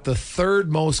given up the 3rd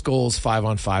most goals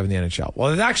 5-on-5 in the NHL.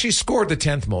 Well, they've actually scored the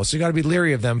 10th most, so you got to be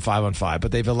leery of them 5-on-5,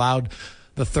 but they've allowed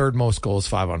the 3rd most goals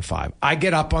 5-on-5. I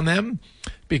get up on them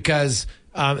because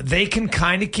they can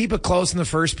kind of keep it close in the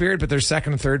first period, but their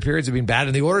second and third periods have been bad,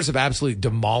 and the Oilers have absolutely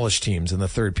demolished teams in the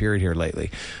third period here lately.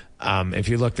 If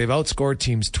you look, they've outscored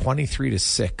teams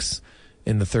 23-6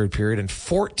 in the third period and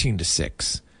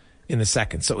 14-6 in the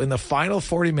second. So in the final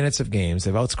 40 minutes of games,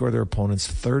 they've outscored their opponents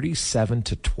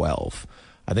 37-12.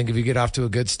 I think if you get off to a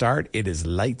good start, it is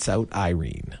lights out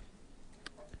Irene.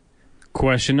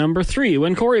 Question number 3.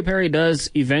 When Corey Perry does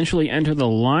eventually enter the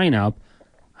lineup,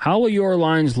 how will your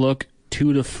lines look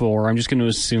 2 to 4? I'm just going to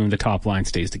assume the top line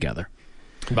stays together.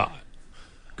 But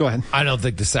go ahead. I don't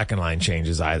think the second line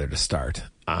changes either to start.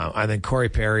 I think Corey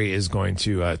Perry is going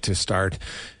to start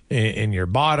in your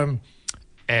bottom.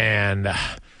 And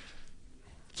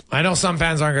I know some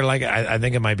fans aren't going to like it. I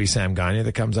think it might be Sam Gagner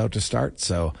that comes out to start.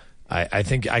 So I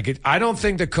think I don't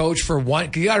think the coach for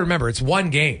one, you got to remember, it's one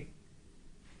game,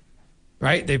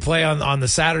 right? They play on the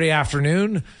Saturday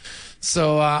afternoon.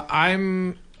 So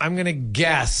I'm going to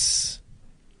guess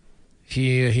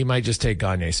he might just take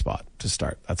Gagner's spot to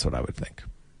start. That's what I would think.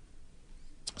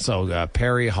 So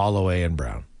Perry, Holloway, and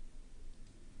Brown.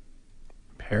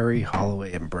 Perry,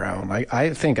 Holloway, and Brown.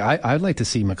 I think I'd like to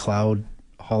see McLeod,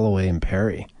 Holloway, and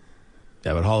Perry.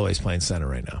 Yeah, but Holloway's playing center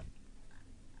right now.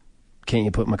 Can't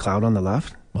you put McLeod on the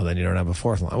left? Well, then you don't have a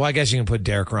fourth line. Well, I guess you can put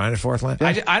Derek Ryan at fourth line.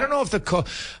 Yeah. I don't know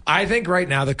if I think right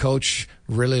now the coach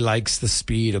really likes the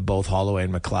speed of both Holloway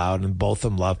and McLeod, and both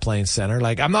of them love playing center.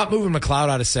 Like, I'm not moving McLeod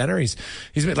out of center. He's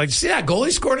been like, you see that goal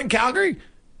he scored in Calgary?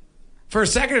 For a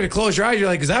second, if you close your eyes, you're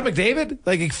like, is that McDavid?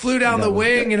 Like, he flew down the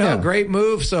wing, great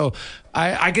move. So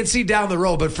I can see down the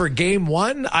road. But for game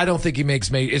one, I don't think he makes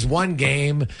it's one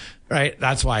game, right?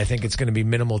 That's why I think it's going to be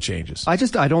minimal changes. I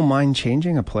don't mind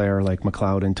changing a player like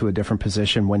McLeod into a different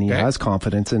position when he has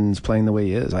confidence and is playing the way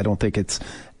he is. I don't think it's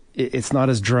not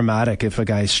as dramatic if a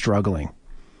guy's struggling.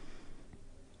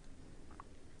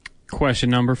 Question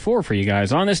number 4 for you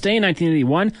guys. On this day in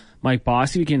 1981, Mike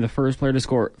Bossy became the first player to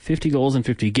score 50 goals in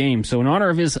 50 games. So in honor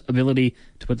of his ability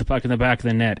to put the puck in the back of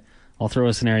the net, I'll throw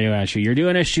a scenario at you. You're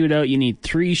doing a shootout. You need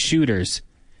 3 shooters.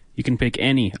 You can pick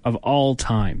any of all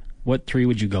time. What 3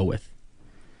 would you go with?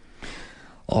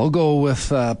 I'll go with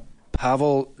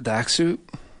Pavel Datsyuk.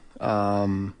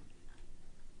 I'm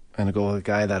going to go with a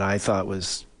guy that I thought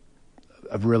was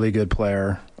a really good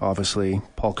player, obviously,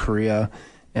 Paul Kariya,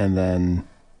 and then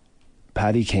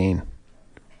Patty Kane,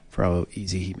 for how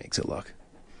easy he makes it look.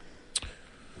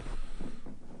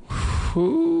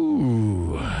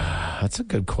 Ooh, that's a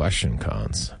good question,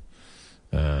 Cons.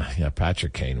 Yeah,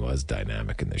 Patrick Kane was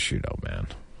dynamic in the shootout, man.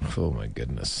 Oh my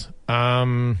goodness.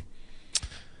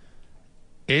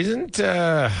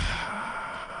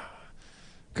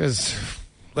 Because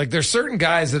like there's certain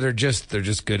guys that they're just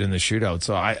good in the shootout.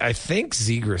 So I think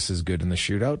Zegras is good in the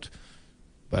shootout,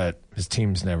 but his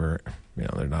team's never.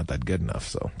 They're not that good enough,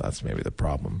 so that's maybe the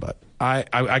problem. But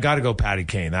I got to go Patty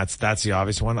Kane. That's the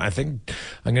obvious one. I think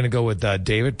I'm going to go with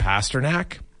David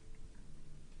Pasternak.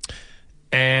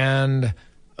 And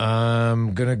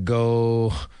I'm going to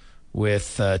go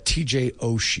with TJ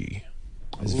Oshie.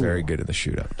 He's very good in the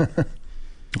shootout.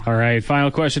 All right,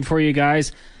 final question for you guys.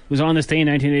 It was on this day in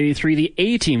 1983, the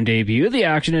A-Team debut. The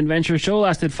action-adventure show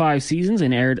lasted 5 seasons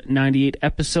and aired 98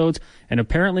 episodes, and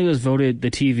apparently was voted the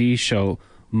TV show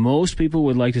most people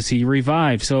would like to see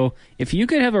revived. So if you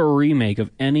could have a remake of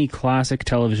any classic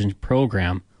television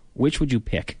program, which would you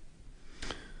pick?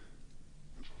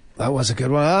 That was a good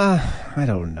one. I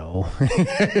don't know.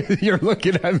 You're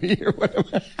looking at me.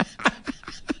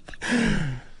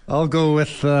 I'll go with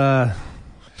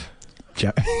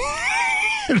Jeff.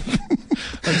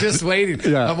 I'm just waiting.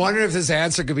 Yeah. I'm wondering if this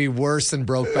answer could be worse than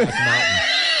Brokeback Mountain.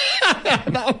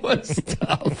 That was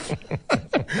tough.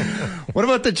 What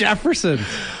about the Jeffersons?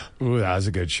 Ooh, that was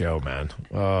a good show, man.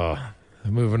 Oh,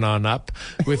 moving on up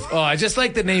with. Oh, I just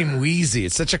like the name Wheezy.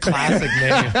 It's such a classic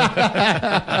name.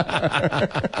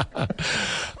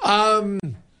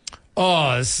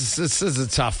 This is a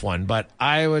tough one, but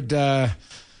I would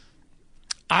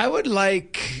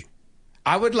like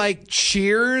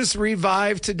Cheers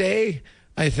revived today.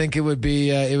 I think it would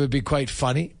be quite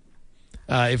funny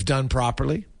if done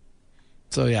properly.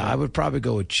 So yeah, I would probably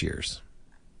go with Cheers.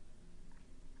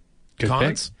 Good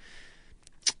Cons?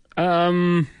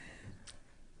 Pick.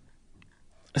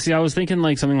 See, I was thinking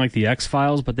like something like the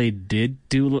X-Files, but they did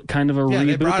do kind of a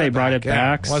reboot. They brought it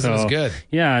back. Wasn't as good.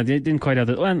 Yeah, they didn't quite have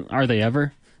the. Well, are they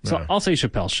ever? So No. I'll say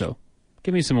Chappelle's Show.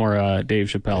 Give me some more Dave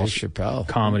Chappelle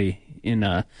comedy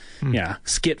in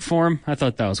skit form. I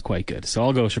thought that was quite good. So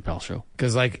I'll go Chappelle's Show.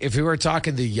 Because like if we were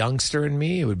talking the youngster and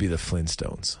me, it would be the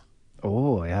Flintstones.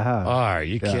 Oh, yeah. Oh, are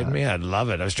you kidding me? I'd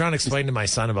love it. I was trying to explain to my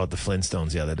son about the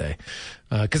Flintstones the other day.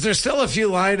 Because there's still a few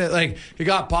lines that, like, he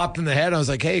got popped in the head. I was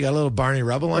like, hey, you got a little Barney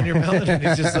Rubble on your melon? And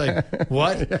he's just like,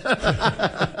 what?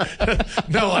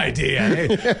 No idea.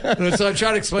 Hey. So I'm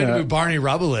trying to explain to him who Barney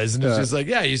Rubble is. And he's just like,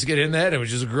 yeah, he used to get in the head and it would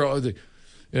just grow.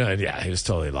 Yeah, he was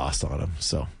totally lost on him.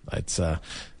 So it's,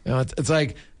 it's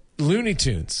like Looney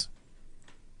Tunes.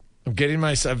 I've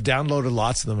downloaded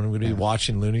lots of them, and I'm going to be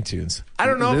watching Looney Tunes. I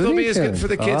don't know if they'll be as good for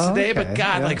the kids today, but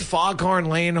God, like Foghorn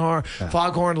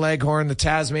Leghorn, the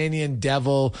Tasmanian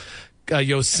Devil,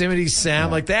 Yosemite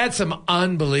Sam, like they had some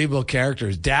unbelievable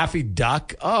characters. Daffy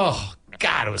Duck. Oh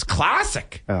God, it was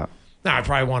classic. Now I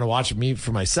probably want to watch it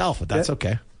for myself, but that's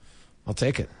okay. I'll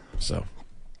take it. So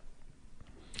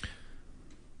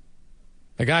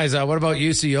Guys, what about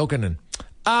Jussi Jokinen?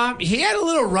 He had a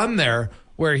little run there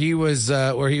where he was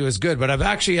good, but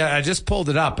I just pulled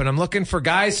it up and I'm looking for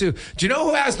guys who. Do you know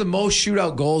who has the most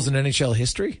shootout goals in NHL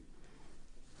history?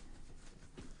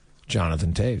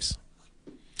 Jonathan Toews.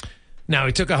 Now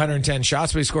he took 110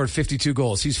 shots, but he scored 52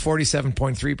 goals. He's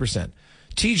 47.3%.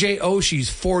 TJ Oshie's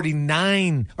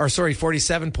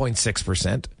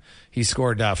 47.6%. He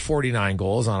scored 49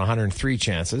 goals on 103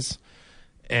 chances.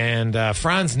 And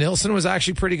Franz Nilsson was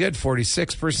actually pretty good,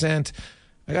 46%.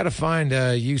 I got to find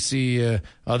Jussi.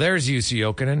 There's Jussi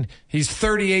Jokinen. He's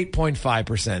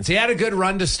 38.5%. So he had a good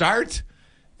run to start,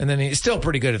 and then he's still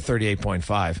pretty good at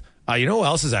 38.5. You know who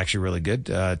else is actually really good?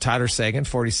 Tyler Seguin,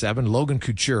 47. Logan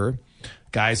Couture,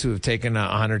 guys who have taken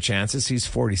 100 chances. He's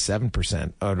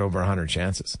 47% over 100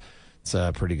 chances. It's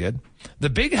pretty good.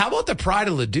 How about the pride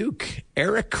of Leduc?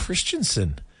 Eric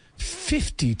Christensen,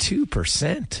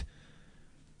 52%.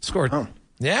 Scored. Oh.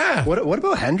 Yeah. What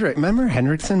about Hendrick? Remember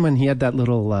Hendrickson when he had that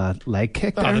little leg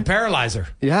kick there? Oh, the paralyzer.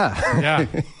 Yeah. Yeah.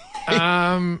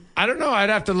 I don't know. I'd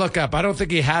have to look up. I don't think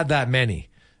he had that many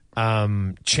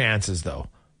chances, though.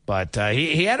 But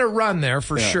he had a run there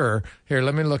for sure. Here,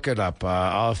 let me look it up.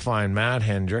 I'll find Matt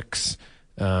Hendricks,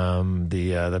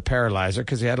 the paralyzer,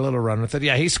 because he had a little run with it.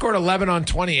 Yeah, he scored 11 on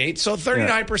 28, so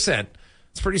 39%. Yeah.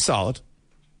 It's pretty solid.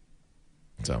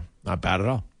 So, not bad at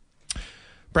all.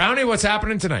 Brownie, what's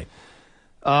happening tonight?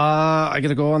 I got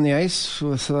to go on the ice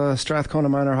with Strathcona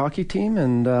minor hockey team,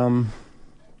 and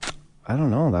I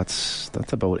don't know. That's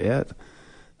about it.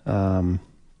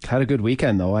 Had a good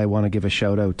weekend, though. I want to give a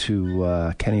shout out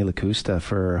to Kenny Lacusta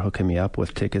for hooking me up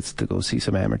with tickets to go see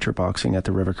some amateur boxing at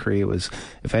the River Cree. It was,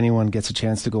 if anyone gets a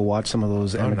chance to go watch some of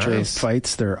those amateur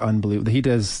fights, they're unbelievable. He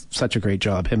does such a great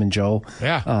job, him and Joe.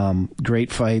 Yeah.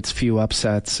 Great fights, few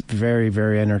upsets, very,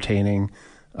 very entertaining.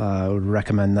 I would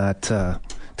recommend that to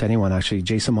anyone. Actually,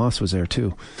 Jason Moss was there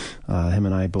too. Him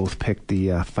and I both picked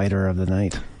the fighter of the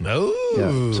night. Oh,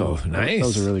 yeah, so nice. That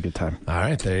was a really good time. All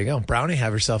right, there you go. Brownie,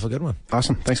 have yourself a good one.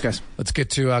 Awesome. Thanks, guys. Let's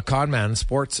get to Conman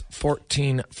Sports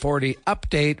 1440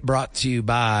 update, brought to you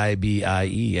by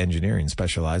BIE Engineering,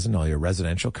 specializing in all your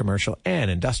residential, commercial,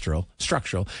 and industrial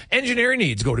structural engineering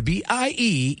needs. Go to BIEENG.com.